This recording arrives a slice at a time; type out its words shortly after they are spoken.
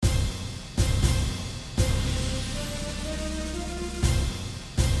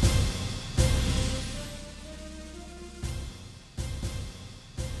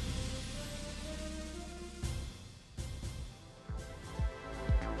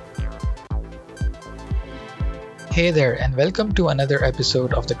Hey there, and welcome to another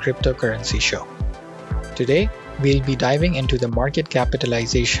episode of the Cryptocurrency Show. Today, we'll be diving into the market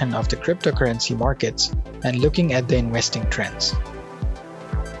capitalization of the cryptocurrency markets and looking at the investing trends.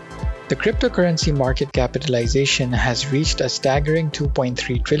 The cryptocurrency market capitalization has reached a staggering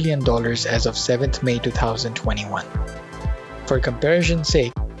 $2.3 trillion as of 7th May 2021. For comparison's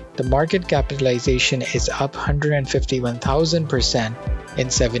sake, the market capitalization is up 151,000% in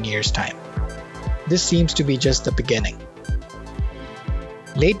 7 years' time. This seems to be just the beginning.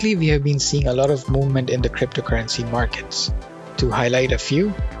 Lately, we have been seeing a lot of movement in the cryptocurrency markets. To highlight a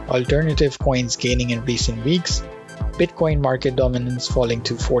few, alternative coins gaining in recent weeks, Bitcoin market dominance falling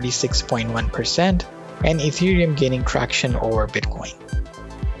to 46.1%, and Ethereum gaining traction over Bitcoin.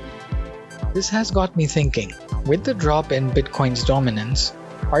 This has got me thinking, with the drop in Bitcoin's dominance,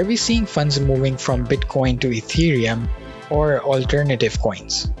 are we seeing funds moving from Bitcoin to Ethereum or alternative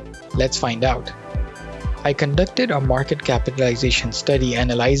coins? Let's find out. I conducted a market capitalization study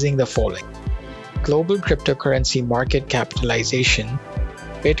analyzing the following: global cryptocurrency market capitalization,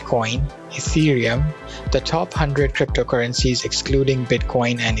 Bitcoin, Ethereum, the top 100 cryptocurrencies excluding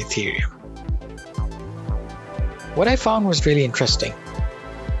Bitcoin and Ethereum. What I found was really interesting.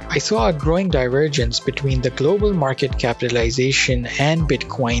 I saw a growing divergence between the global market capitalization and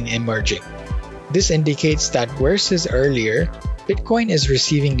Bitcoin emerging. This indicates that versus earlier, Bitcoin is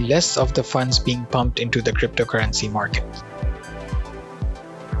receiving less of the funds being pumped into the cryptocurrency market.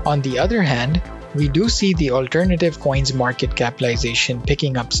 On the other hand, we do see the alternative coins market capitalization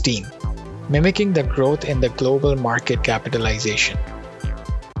picking up steam, mimicking the growth in the global market capitalization.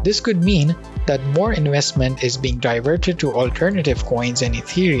 This could mean that more investment is being diverted to alternative coins and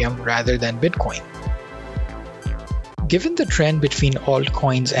Ethereum rather than Bitcoin. Given the trend between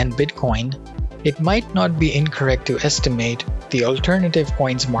altcoins and Bitcoin, it might not be incorrect to estimate the alternative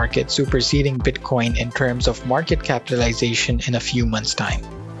coins market superseding Bitcoin in terms of market capitalization in a few months' time.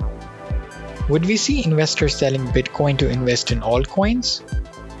 Would we see investors selling Bitcoin to invest in altcoins?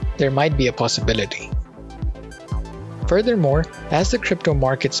 There might be a possibility. Furthermore, as the crypto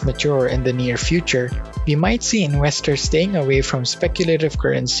markets mature in the near future, we might see investors staying away from speculative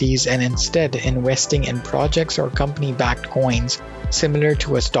currencies and instead investing in projects or company-backed coins similar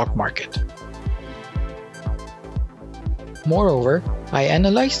to a stock market. Moreover, I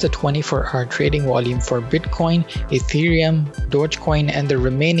analyzed the 24-hour trading volume for Bitcoin, Ethereum, Dogecoin, and the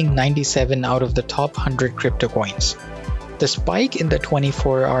remaining 97 out of the top 100 crypto coins. The spike in the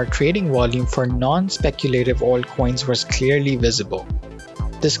 24-hour trading volume for non-speculative altcoins was clearly visible.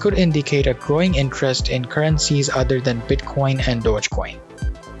 This could indicate a growing interest in currencies other than Bitcoin and Dogecoin.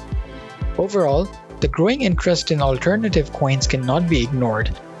 Overall, the growing interest in alternative coins cannot be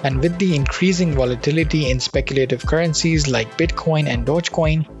ignored, and with the increasing volatility in speculative currencies like Bitcoin and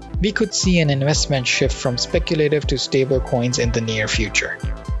Dogecoin, we could see an investment shift from speculative to stable coins in the near future.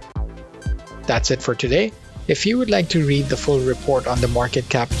 That's it for today. If you would like to read the full report on the market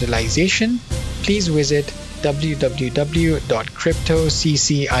capitalization, please visit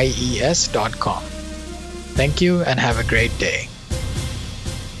www.cryptoccies.com. Thank you and have a great day.